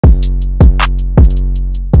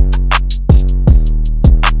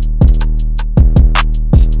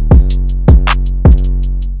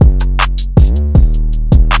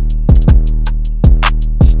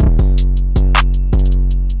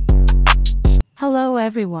Hello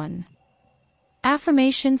everyone.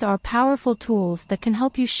 Affirmations are powerful tools that can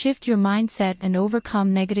help you shift your mindset and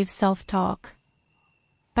overcome negative self-talk.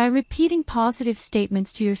 By repeating positive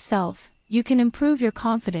statements to yourself, you can improve your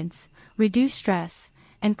confidence, reduce stress,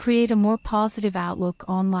 and create a more positive outlook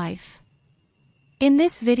on life. In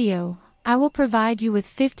this video, I will provide you with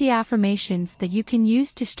 50 affirmations that you can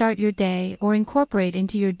use to start your day or incorporate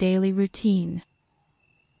into your daily routine.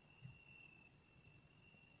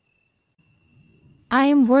 I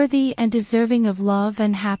am worthy and deserving of love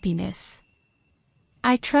and happiness.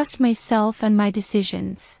 I trust myself and my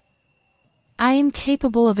decisions. I am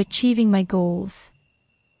capable of achieving my goals.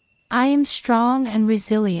 I am strong and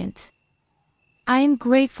resilient. I am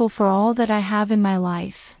grateful for all that I have in my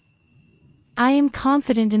life. I am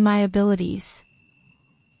confident in my abilities.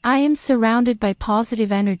 I am surrounded by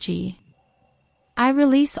positive energy. I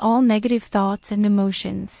release all negative thoughts and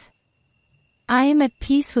emotions. I am at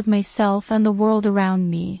peace with myself and the world around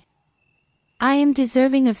me. I am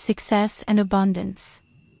deserving of success and abundance.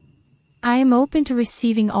 I am open to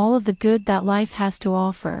receiving all of the good that life has to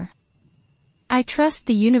offer. I trust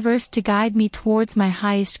the universe to guide me towards my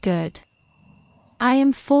highest good. I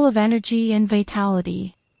am full of energy and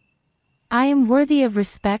vitality. I am worthy of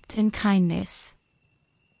respect and kindness.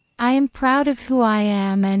 I am proud of who I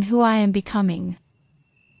am and who I am becoming.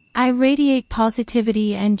 I radiate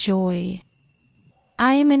positivity and joy.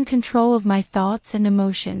 I am in control of my thoughts and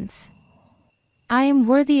emotions. I am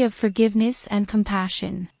worthy of forgiveness and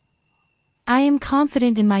compassion. I am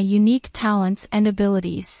confident in my unique talents and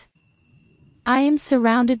abilities. I am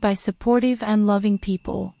surrounded by supportive and loving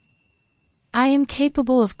people. I am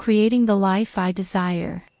capable of creating the life I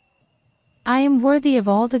desire. I am worthy of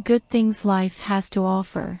all the good things life has to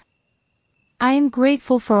offer. I am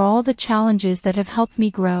grateful for all the challenges that have helped me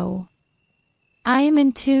grow. I am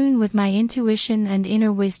in tune with my intuition and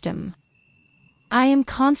inner wisdom. I am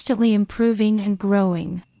constantly improving and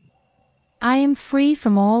growing. I am free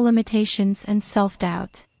from all limitations and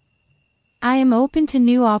self-doubt. I am open to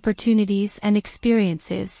new opportunities and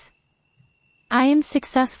experiences. I am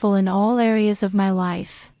successful in all areas of my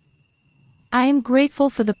life. I am grateful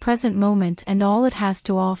for the present moment and all it has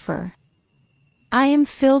to offer. I am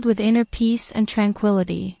filled with inner peace and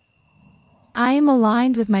tranquility. I am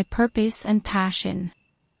aligned with my purpose and passion.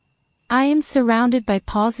 I am surrounded by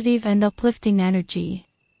positive and uplifting energy.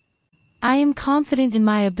 I am confident in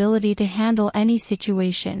my ability to handle any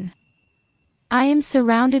situation. I am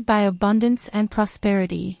surrounded by abundance and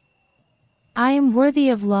prosperity. I am worthy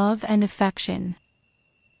of love and affection.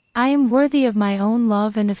 I am worthy of my own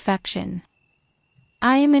love and affection.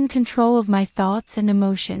 I am in control of my thoughts and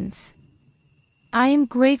emotions. I am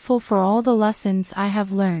grateful for all the lessons I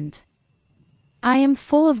have learned. I am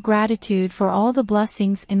full of gratitude for all the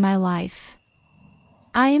blessings in my life.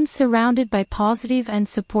 I am surrounded by positive and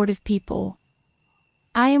supportive people.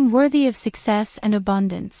 I am worthy of success and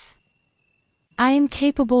abundance. I am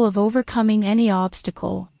capable of overcoming any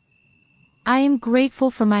obstacle. I am grateful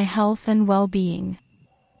for my health and well-being.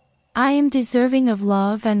 I am deserving of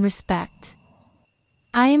love and respect.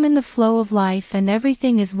 I am in the flow of life and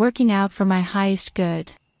everything is working out for my highest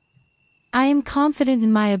good. I am confident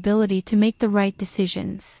in my ability to make the right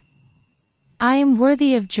decisions. I am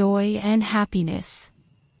worthy of joy and happiness.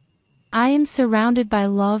 I am surrounded by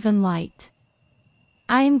love and light.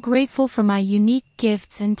 I am grateful for my unique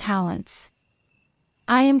gifts and talents.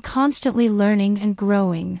 I am constantly learning and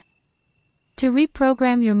growing. To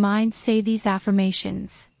reprogram your mind, say these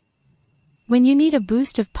affirmations. When you need a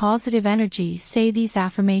boost of positive energy, say these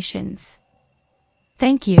affirmations.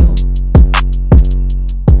 Thank you.